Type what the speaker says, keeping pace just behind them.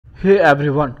Hey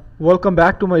everyone, welcome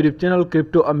back to my YouTube channel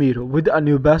Crypto Amir with a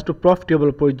new best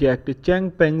profitable project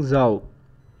Changpeng Zhao,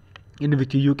 in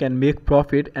which you can make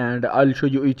profit, and I'll show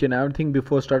you each and everything.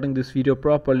 Before starting this video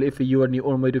properly, if you are new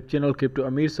on my YouTube channel Crypto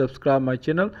Amir, subscribe my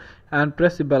channel and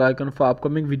press the bell icon for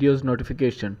upcoming videos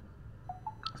notification.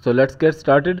 So let's get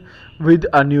started with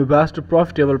a new best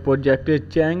profitable project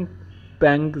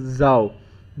Changpeng Zhao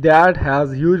that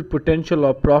has huge potential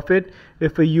of profit.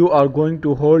 If you are going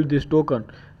to hold this token,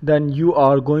 then you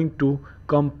are going to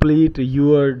complete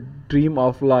your dream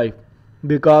of life,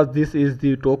 because this is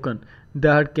the token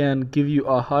that can give you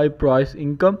a high price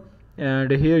income. And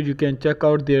here you can check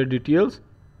out their details.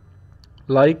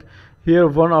 Like here,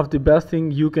 one of the best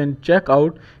thing you can check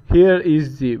out here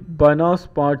is the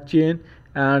Binance Smart Chain,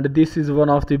 and this is one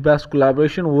of the best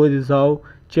collaboration with Zhao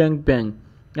Changpeng,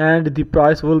 and the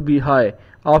price will be high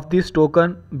of this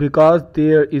token because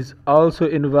there is also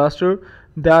investor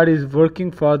that is working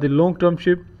for the long term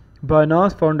ship.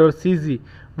 Binance founder CZ,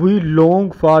 we long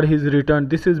for his return.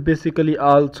 This is basically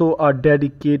also a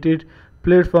dedicated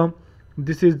platform.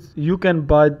 This is you can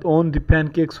buy on the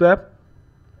PancakeSwap.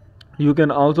 You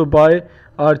can also buy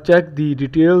or check the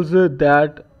details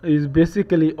that is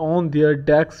basically on their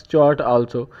DEX chart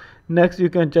also. Next, you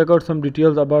can check out some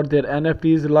details about their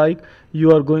NFTs. Like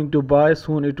you are going to buy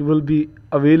soon, it will be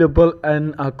available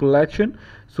in a collection.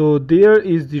 So there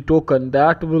is the token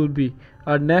that will be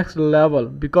a next level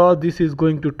because this is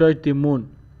going to touch the moon.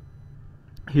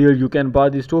 Here you can buy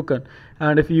this token,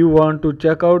 and if you want to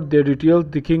check out their details,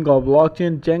 the king of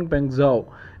blockchain Changpeng Zhao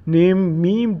named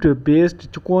memed based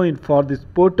coin for the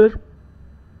supporter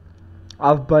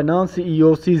of Binance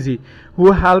CEO CZ,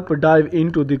 who helped dive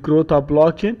into the growth of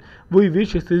blockchain. We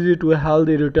wish CZ to a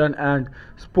healthy return and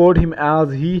support him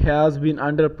as he has been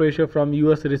under pressure from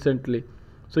US recently.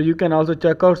 So you can also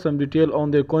check out some detail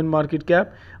on their coin market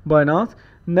cap Binance.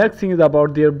 Next thing is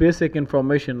about their basic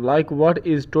information, like what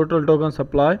is total token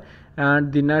supply,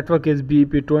 and the network is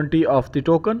BEP20 of the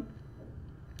token.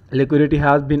 Liquidity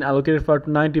has been allocated for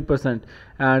 90%,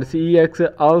 and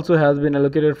CEX also has been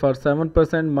allocated for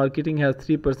 7%. Marketing has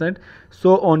 3%.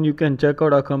 So on, you can check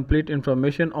out a complete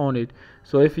information on it.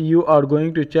 So if you are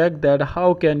going to check that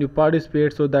how can you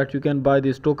participate so that you can buy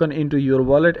this token into your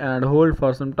wallet and hold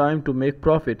for some time to make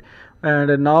profit,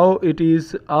 and now it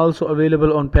is also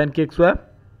available on PancakeSwap.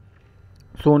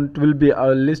 Soon it will be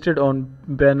listed on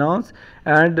Binance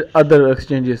and other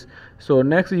exchanges. So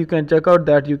next, you can check out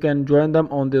that you can join them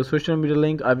on their social media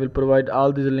link. I will provide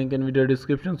all these link in video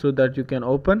description so that you can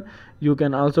open. You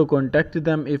can also contact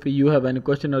them if you have any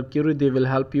question or query. They will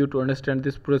help you to understand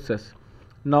this process.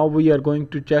 Now we are going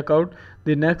to check out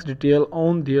the next detail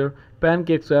on their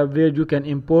PancakeSwap, where you can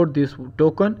import this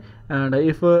token. And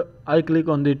if I click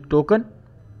on the token,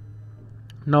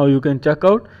 now you can check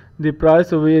out the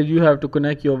price where you have to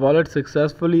connect your wallet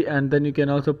successfully, and then you can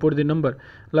also put the number.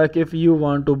 Like if you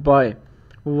want to buy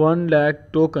 1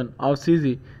 lakh token of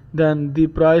CZ, then the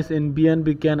price in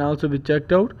BNB can also be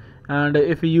checked out. And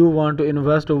if you want to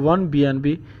invest 1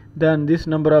 BNB, then this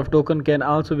number of token can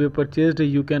also be purchased.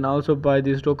 You can also buy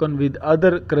this token with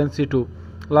other currency too,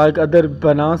 like other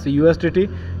Binance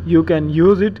USDT. You can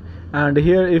use it, and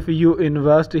here if you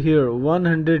invest here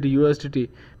 100 USDT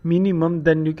minimum,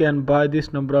 then you can buy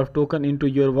this number of token into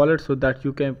your wallet so that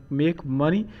you can make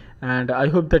money. And I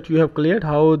hope that you have cleared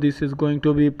how this is going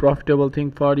to be profitable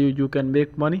thing for you. You can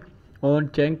make money on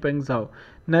Changpeng Zhao.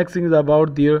 Next thing is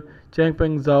about their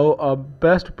Changpeng Zhao, a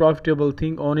best profitable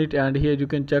thing on it, and here you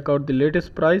can check out the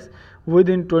latest price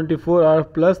within 24 hours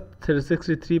plus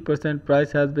 63%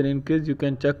 price has been increased. You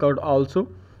can check out also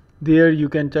there. You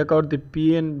can check out the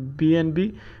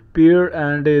BNB pair,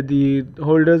 and the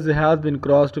holders has been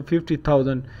crossed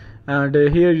 50,000. And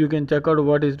here you can check out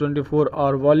what is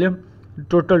 24-hour volume.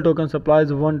 Total token supply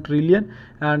is 1 trillion,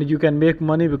 and you can make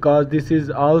money because this is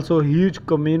also huge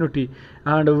community,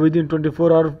 and within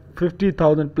 24 hours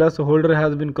 50,000 plus holder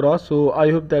has been crossed. So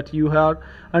I hope that you are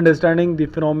understanding the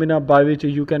phenomena by which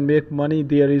you can make money.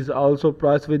 There is also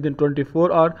price within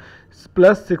 24 hours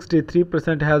plus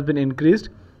 63% has been increased.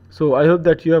 So I hope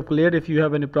that you have cleared. If you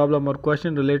have any problem or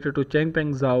question related to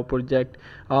Changpeng Zhao project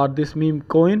or this meme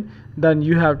coin, then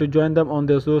you have to join them on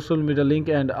their social media link,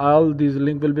 and all these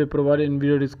link will be provided in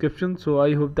video description. So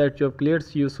I hope that you have cleared.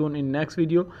 See you soon in next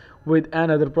video with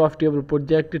another profitable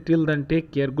project. Till then,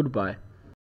 take care. Goodbye.